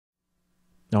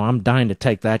No, I'm dying to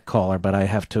take that caller, but I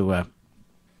have to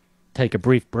take a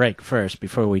brief break first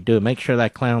before we do. Make sure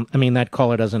that that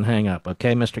caller doesn't hang up,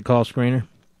 okay, Mr. Call Screener?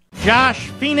 Josh,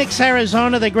 Phoenix,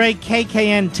 Arizona, the great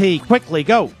KKNT. Quickly,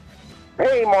 go.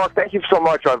 Hey, Mark, thank you so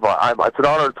much. It's an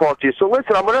honor to talk to you. So,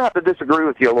 listen, I'm going to have to disagree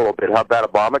with you a little bit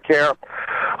about Obamacare.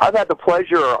 I've had the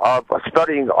pleasure of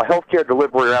studying healthcare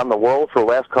delivery around the world for the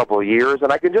last couple of years,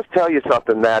 and I can just tell you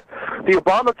something, that the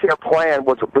Obamacare plan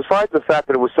was, besides the fact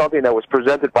that it was something that was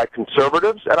presented by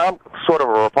conservatives, and I'm sort of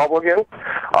a Republican,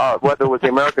 whether it was the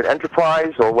American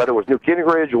Enterprise or whether it was Newt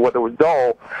Gingrich or whether it was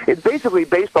Dole, it's basically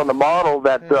based on the model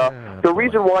that the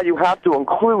reason why you have to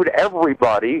include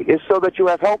everybody is so that you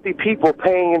have healthy people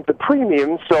paying into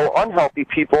premiums so unhealthy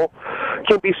people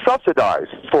can be subsidized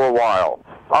for a while.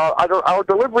 Our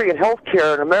delivery in health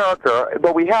care in America,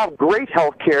 though we have great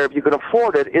health care if you can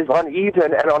afford it, is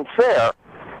uneven and unfair.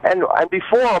 And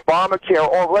before Obamacare,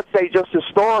 or let's say just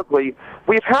historically,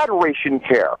 we've had ration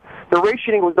care. The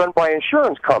rationing was done by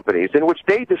insurance companies, in which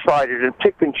they decided and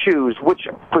picked and choose which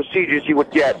procedures you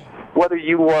would get, whether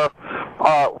you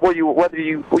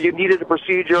needed a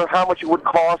procedure, how much it would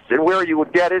cost, and where you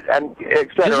would get it, and et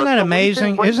cetera. Isn't that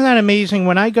amazing? Isn't that amazing?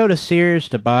 When I go to Sears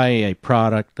to buy a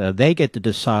product, they get to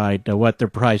decide what their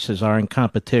prices are in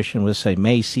competition with, say,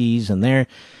 Macy's, and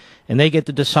they get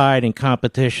to decide in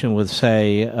competition with,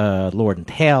 say, Lord &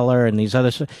 Taylor and these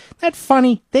others. That's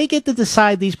funny. They get to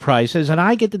decide these prices, and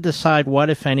I get to decide what,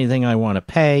 if anything, I want to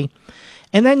pay.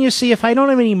 And then you see, if I don't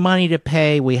have any money to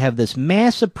pay, we have this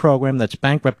massive program that's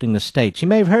bankrupting the states. You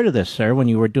may have heard of this, sir, when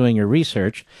you were doing your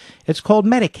research. It's called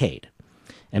Medicaid.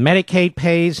 And Medicaid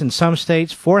pays in some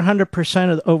states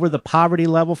 400% over the poverty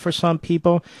level for some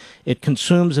people. It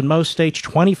consumes in most states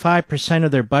 25%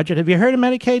 of their budget. Have you heard of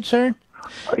Medicaid, sir?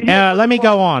 Let me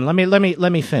go on. Let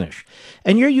me finish.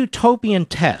 And your utopian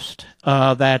test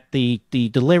that the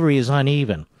delivery is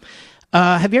uneven.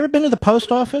 Have you ever been to the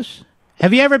post office?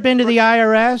 Have you ever been to the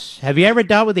IRS? Have you ever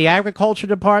dealt with the Agriculture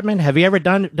Department? Have you ever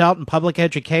dealt in public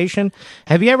education?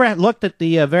 Have you ever looked at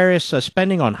the various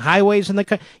spending on highways in the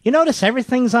country? You notice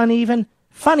everything's uneven?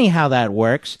 Funny how that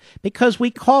works, because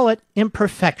we call it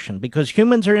imperfection, because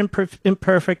humans are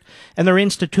imperfect and their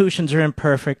institutions are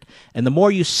imperfect, and the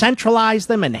more you centralize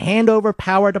them and hand over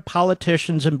power to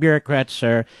politicians and bureaucrats,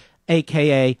 sir,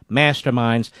 a.k.a.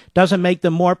 masterminds, doesn't make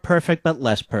them more perfect but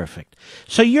less perfect.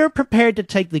 So you're prepared to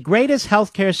take the greatest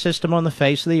healthcare system on the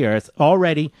face of the earth,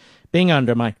 already being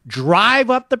undermined, drive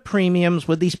up the premiums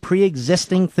with these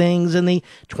pre-existing things and the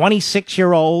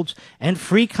 26-year-olds and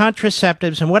free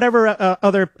contraceptives and whatever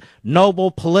other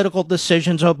noble political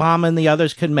decisions Obama and the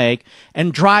others could make,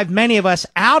 and drive many of us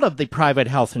out of the private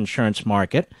health insurance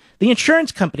market. The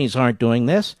insurance companies aren't doing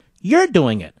this. You're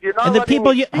doing it. And the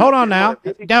people, hold on now,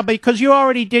 because you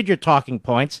already did your talking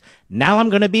points. Now I'm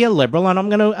going to be a liberal, and I'm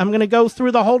going to go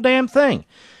through the whole damn thing.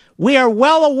 We are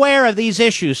well aware of these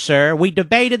issues, sir. We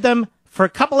debated them for a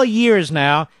couple of years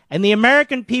now, and the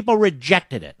American people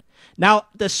rejected it. Now,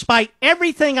 despite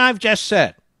everything I've just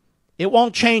said, it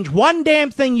won't change one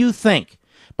damn thing you think.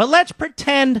 But let's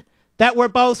pretend that we're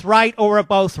both right or we're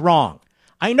both wrong.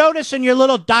 I notice in your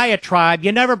little diatribe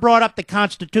you never brought up the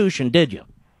Constitution, did you?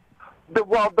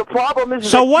 Well, the problem is...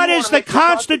 So what is the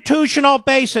constitutional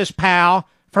basis, pal,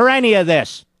 for any of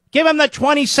this? Give him the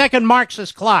 20-second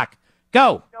Marxist clock.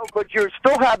 Go. No, but you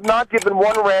still have not given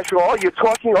one rationale. You're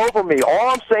talking over me.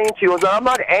 All I'm saying to you is I'm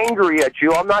not angry at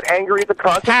you. I'm not angry at the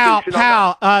Constitution.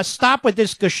 Pal, stop with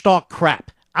this Gestalt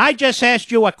crap. I just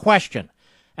asked you a question,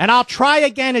 and I'll try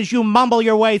again as you mumble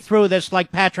your way through this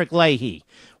like Patrick Leahy.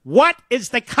 What is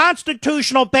the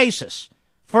constitutional basis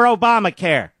for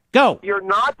Obamacare? Go. You're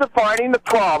not defining the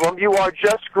problem. You are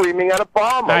just screaming at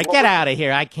Obama. All right, get out of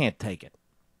here. I can't take it.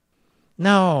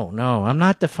 No, I'm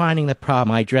not defining the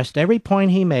problem. I addressed every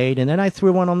point he made, and then I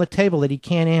threw one on the table that he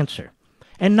can't answer.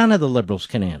 And none of the liberals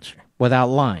can answer without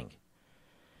lying.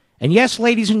 And yes,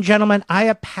 ladies and gentlemen, I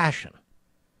have passion.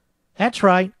 That's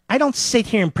right. I don't sit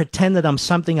here and pretend that I'm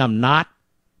something I'm not.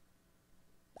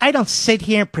 I don't sit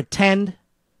here and pretend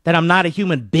that I'm not a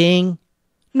human being.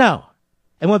 No.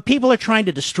 And when people are trying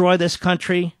to destroy this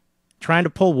country, trying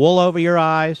to pull wool over your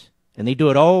eyes, and they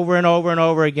do it over and over and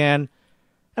over again,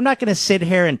 I'm not going to sit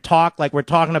here and talk like we're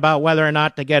talking about whether or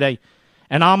not to get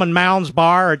an Almond Mounds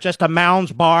bar or just a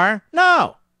Mounds bar.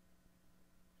 No.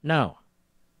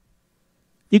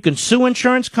 You can sue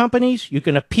insurance companies. You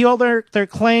can appeal their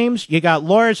claims. You got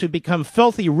lawyers who become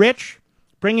filthy rich,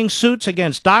 bringing suits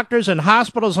against doctors and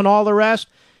hospitals and all the rest.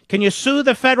 Can you sue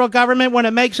the federal government when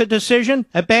it makes a decision,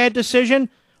 a bad decision?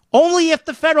 Only if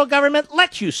the federal government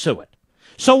lets you sue it.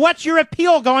 So what's your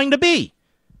appeal going to be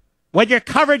when your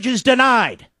coverage is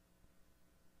denied?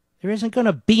 There isn't going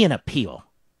to be an appeal.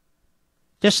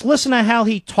 Just listen to how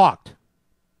he talked.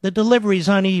 The delivery's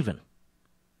uneven.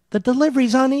 The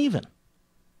delivery's uneven.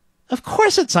 Of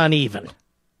course it's uneven.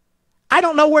 I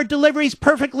don't know where delivery's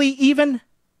perfectly even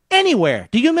anywhere.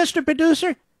 Do you, Mr.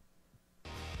 Producer?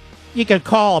 You could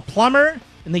call a plumber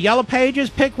in the Yellow Pages,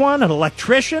 pick one, an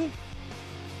electrician.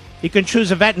 You can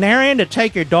choose a veterinarian to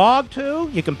take your dog to.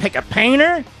 You can pick a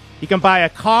painter. You can buy a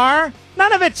car.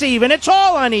 None of it's even. It's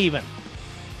all uneven.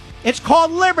 It's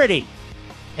called liberty.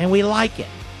 And we like it.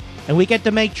 And we get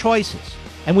to make choices.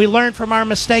 And we learn from our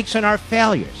mistakes and our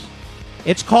failures.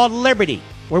 It's called liberty,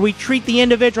 where we treat the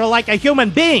individual like a human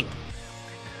being.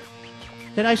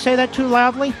 Did I say that too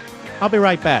loudly? I'll be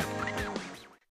right back.